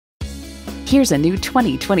Here's a new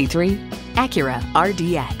 2023 Acura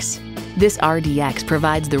RDX. This RDX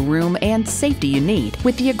provides the room and safety you need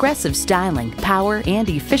with the aggressive styling, power, and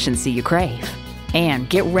efficiency you crave. And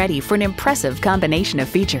get ready for an impressive combination of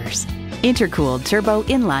features: intercooled turbo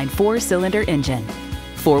inline 4-cylinder engine,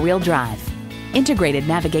 4-wheel drive, integrated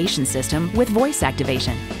navigation system with voice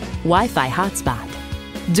activation, Wi-Fi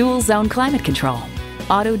hotspot, dual zone climate control,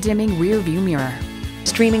 auto dimming rear view mirror,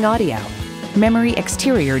 streaming audio, memory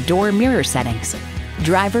exterior door mirror settings,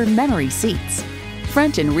 driver memory seats,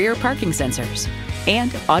 front and rear parking sensors,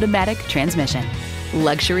 and automatic transmission.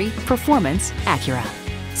 Luxury performance Acura.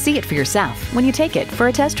 See it for yourself when you take it for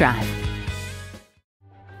a test drive.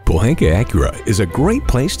 Pohanka Acura is a great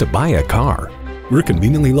place to buy a car. We're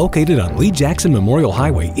conveniently located on Lee Jackson Memorial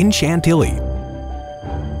Highway in Chantilly.